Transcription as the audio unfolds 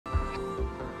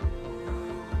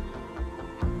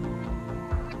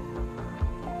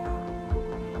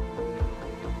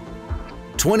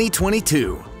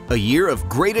2022, a year of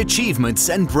great achievements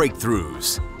and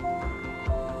breakthroughs.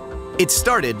 It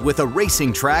started with a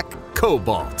racing track,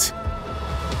 Cobalt.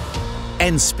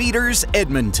 And Speeders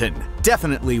Edmonton,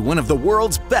 definitely one of the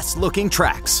world's best-looking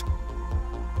tracks.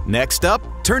 Next up,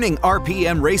 turning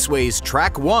RPM Raceway's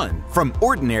Track 1 from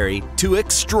ordinary to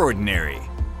extraordinary.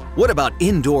 What about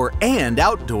indoor and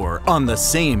outdoor on the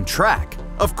same track?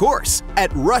 Of course,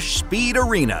 at Rush Speed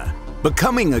Arena.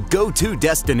 Becoming a go-to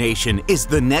destination is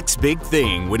the next big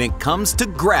thing when it comes to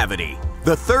gravity.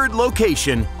 The third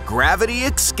location, Gravity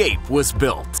Escape, was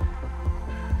built.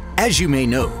 As you may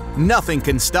know, nothing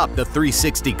can stop the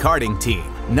 360 karting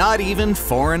team, not even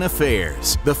foreign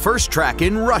affairs. The first track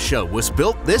in Russia was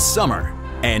built this summer.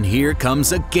 And here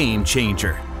comes a game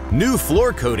changer. New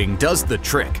floor coating does the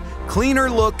trick. Cleaner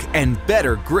look and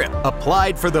better grip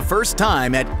applied for the first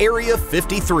time at Area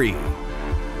 53.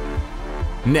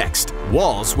 Next,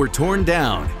 walls were torn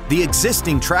down, the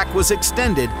existing track was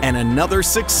extended, and another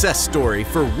success story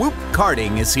for Whoop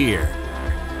Karting is here.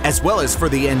 As well as for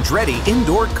the Andretti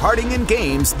Indoor Karting and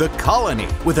Games, The Colony,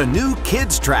 with a new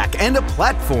kids track and a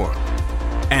platform.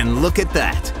 And look at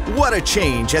that, what a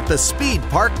change at the Speed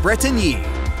Park Bretigny.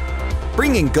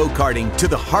 Bringing go-karting to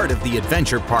the heart of the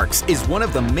adventure parks is one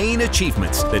of the main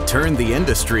achievements that turned the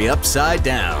industry upside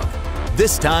down.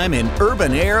 This time in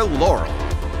Urban Air Laurel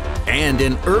and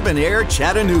in Urban Air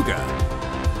Chattanooga.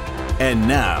 And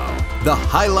now, the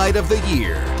highlight of the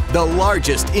year, the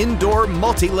largest indoor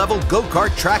multi-level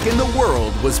go-kart track in the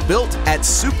world was built at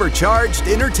Supercharged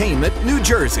Entertainment, New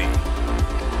Jersey.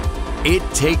 It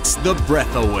takes the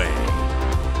breath away.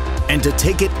 And to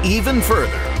take it even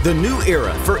further, the new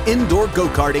era for indoor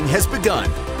go-karting has begun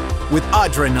with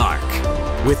Adrenarch.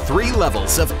 With 3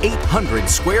 levels of 800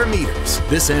 square meters,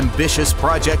 this ambitious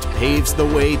project paves the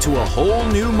way to a whole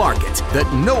new market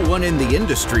that no one in the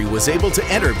industry was able to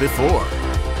enter before.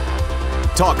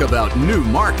 Talk about new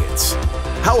markets.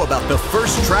 How about the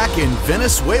first track in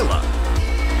Venezuela?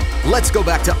 Let's go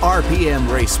back to RPM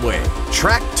Raceway.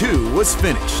 Track 2 was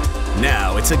finished.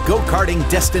 Now it's a go-karting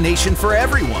destination for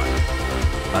everyone.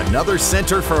 Another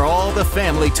center for all the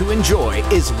family to enjoy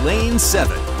is Lane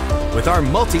 7, with our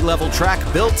multi-level track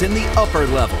built in the upper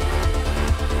level.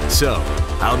 So,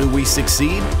 how do we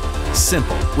succeed?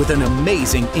 Simple, with an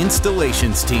amazing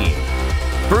installations team.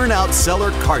 Burnout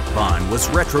Cellar Kart Bond was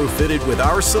retrofitted with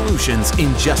our solutions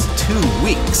in just 2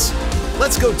 weeks.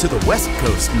 Let's go to the West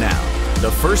Coast now.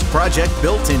 The first project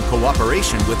built in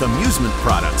cooperation with Amusement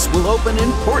Products will open in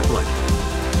Portland.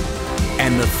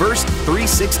 And the first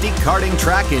 360 karting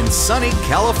track in sunny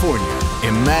California.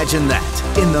 Imagine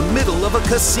that, in the middle of a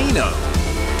casino.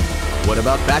 What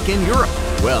about back in Europe?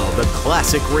 Well, the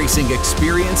classic racing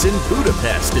experience in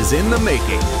Budapest is in the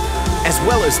making, as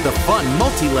well as the fun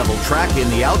multi-level track in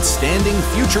the outstanding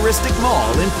futuristic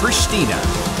mall in Pristina.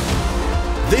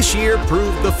 This year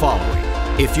proved the following.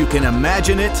 If you can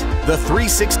imagine it, the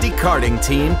 360 karting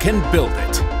team can build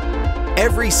it.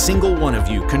 Every single one of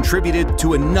you contributed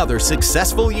to another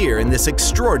successful year in this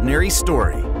extraordinary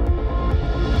story.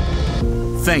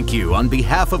 Thank you on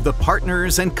behalf of the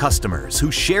partners and customers who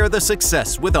share the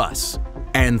success with us.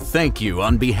 And thank you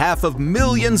on behalf of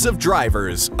millions of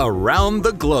drivers around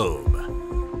the globe.